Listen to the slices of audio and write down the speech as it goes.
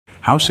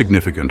How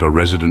significant are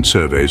resident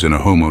surveys in a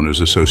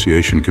homeowners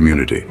association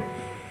community?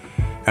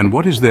 And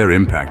what is their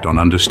impact on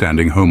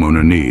understanding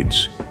homeowner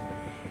needs?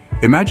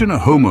 Imagine a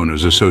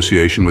homeowners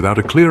association without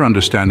a clear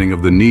understanding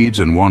of the needs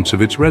and wants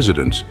of its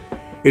residents.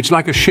 It's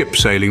like a ship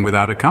sailing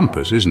without a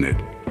compass, isn't it?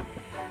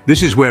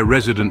 This is where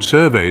resident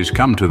surveys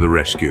come to the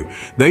rescue.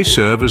 They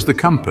serve as the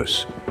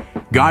compass,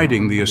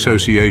 guiding the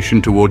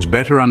association towards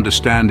better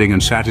understanding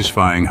and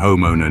satisfying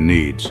homeowner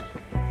needs.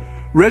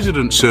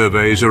 Resident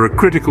surveys are a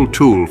critical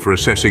tool for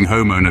assessing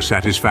homeowner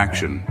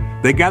satisfaction.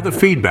 They gather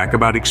feedback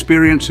about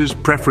experiences,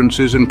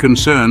 preferences, and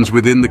concerns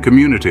within the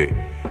community.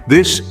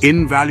 This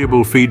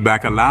invaluable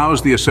feedback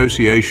allows the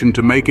association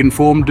to make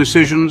informed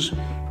decisions,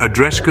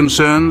 address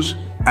concerns,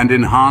 and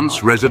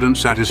enhance resident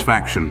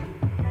satisfaction.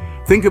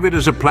 Think of it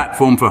as a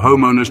platform for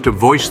homeowners to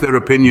voice their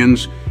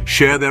opinions,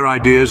 share their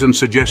ideas, and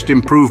suggest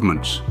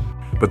improvements.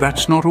 But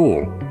that's not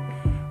all.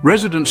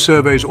 Resident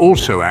surveys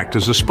also act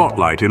as a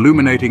spotlight,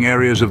 illuminating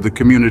areas of the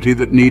community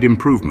that need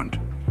improvement.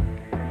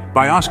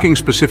 By asking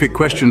specific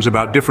questions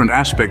about different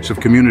aspects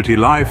of community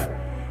life,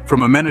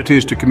 from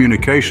amenities to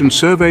communication,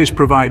 surveys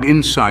provide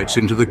insights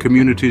into the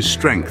community's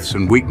strengths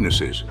and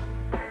weaknesses.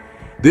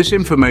 This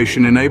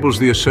information enables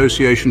the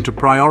association to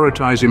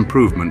prioritize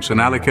improvements and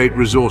allocate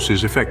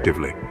resources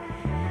effectively.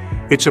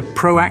 It's a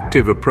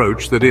proactive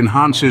approach that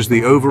enhances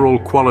the overall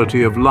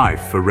quality of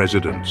life for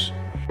residents.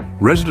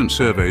 Resident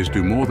surveys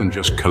do more than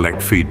just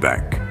collect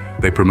feedback.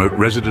 They promote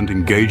resident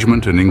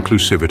engagement and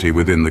inclusivity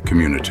within the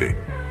community.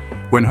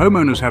 When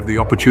homeowners have the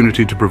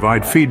opportunity to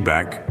provide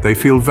feedback, they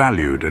feel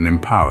valued and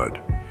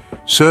empowered.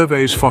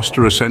 Surveys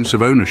foster a sense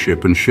of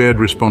ownership and shared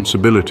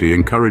responsibility,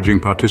 encouraging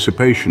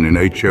participation in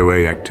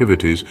HOA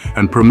activities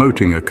and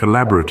promoting a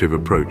collaborative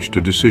approach to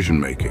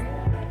decision-making.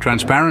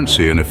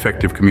 Transparency and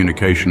effective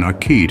communication are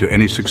key to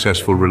any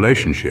successful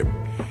relationship,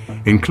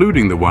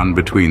 including the one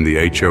between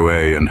the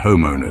HOA and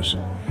homeowners.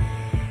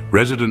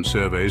 Resident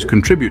surveys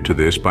contribute to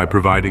this by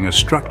providing a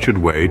structured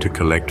way to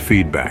collect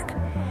feedback.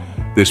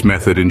 This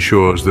method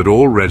ensures that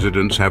all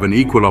residents have an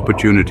equal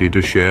opportunity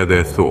to share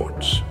their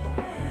thoughts.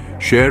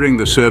 Sharing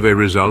the survey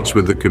results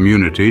with the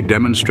community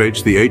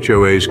demonstrates the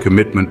HOA's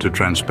commitment to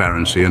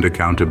transparency and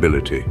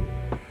accountability.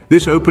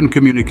 This open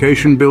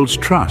communication builds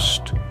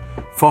trust,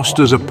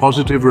 fosters a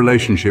positive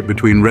relationship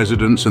between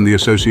residents and the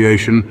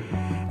association,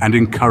 and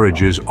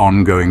encourages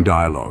ongoing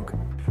dialogue.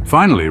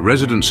 Finally,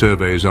 resident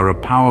surveys are a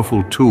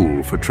powerful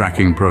tool for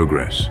tracking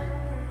progress.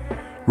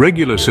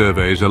 Regular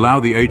surveys allow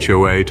the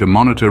HOA to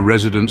monitor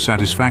resident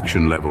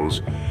satisfaction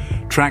levels,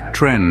 track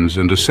trends,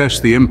 and assess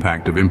the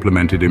impact of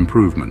implemented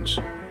improvements.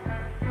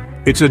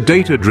 It's a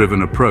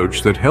data-driven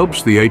approach that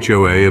helps the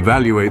HOA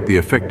evaluate the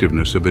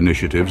effectiveness of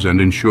initiatives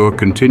and ensure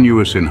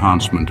continuous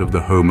enhancement of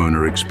the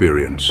homeowner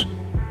experience.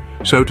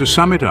 So to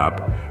sum it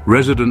up,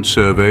 resident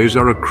surveys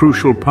are a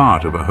crucial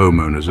part of a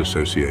homeowners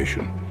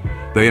association.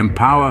 They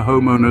empower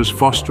homeowners,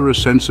 foster a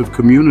sense of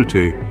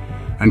community,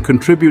 and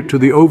contribute to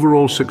the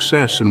overall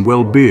success and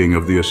well-being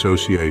of the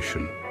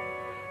association.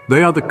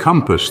 They are the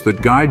compass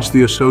that guides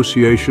the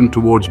association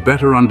towards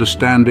better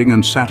understanding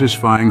and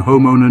satisfying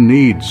homeowner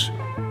needs.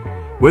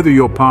 Whether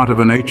you're part of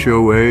an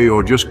HOA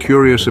or just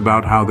curious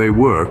about how they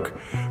work,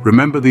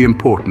 remember the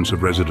importance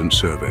of resident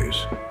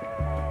surveys.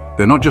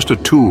 They're not just a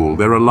tool,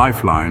 they're a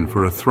lifeline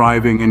for a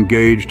thriving,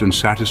 engaged, and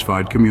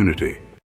satisfied community.